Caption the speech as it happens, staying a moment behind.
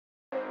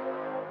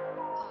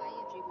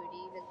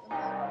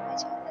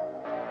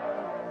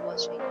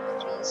watching a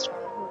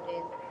 3-star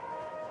hotel.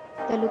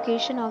 The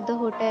location of the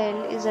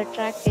hotel is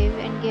attractive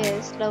and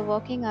guests love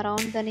walking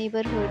around the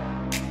neighborhood.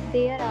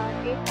 There are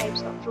 8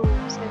 types of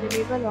rooms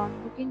available on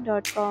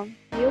booking.com.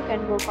 You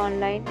can book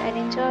online and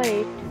enjoy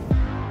it.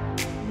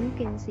 You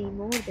can see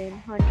more than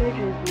 100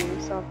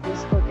 reviews of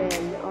this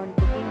hotel on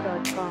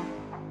booking.com.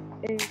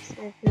 Its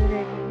review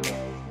rating is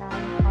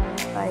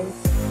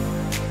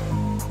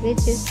 9.5,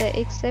 which is the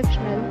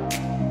exceptional.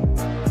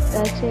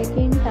 The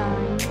check-in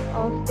time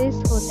of this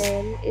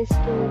hotel is 2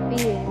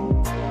 p.m.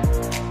 and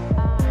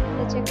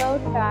the checkout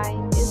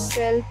time is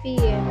 12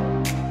 p.m.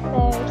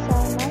 Pets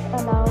are not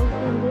allowed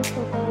in this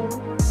hotel.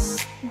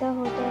 The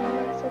hotel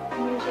accepts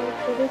major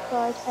credit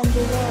cards and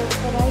reserves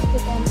the right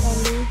to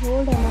temporarily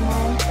hold an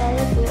amount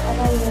prior to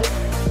arrival.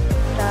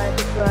 Guests are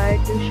required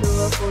to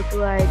show a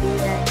photo ID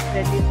and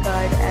credit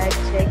card at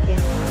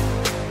check-in.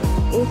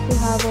 If you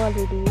have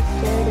already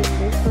stayed in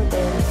this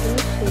hotel,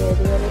 please share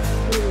your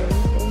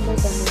experience in the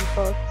comment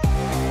box.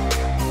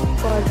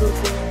 For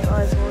booking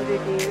or more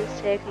details,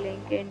 check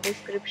link in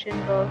description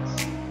box.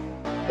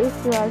 If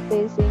you are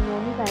facing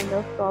any kind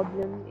of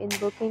problem in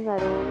booking a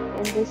room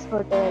in this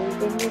hotel,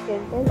 then you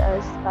can tell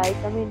us by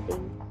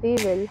commenting. We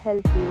will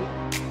help you.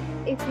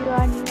 If you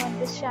are new on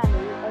this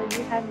channel or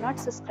you have not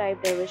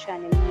subscribed our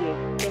channel yet,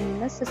 then you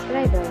must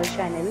subscribe our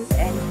channel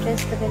and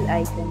press the bell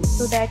icon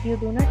so that you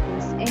do not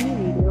miss any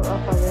video of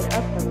our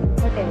upcoming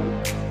hotel.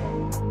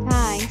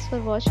 Thanks for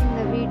watching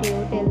the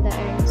video till the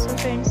end. So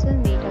friends, will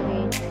meet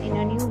again in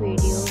a new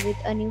video with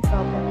a new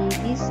property.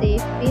 Be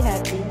safe, be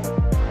happy.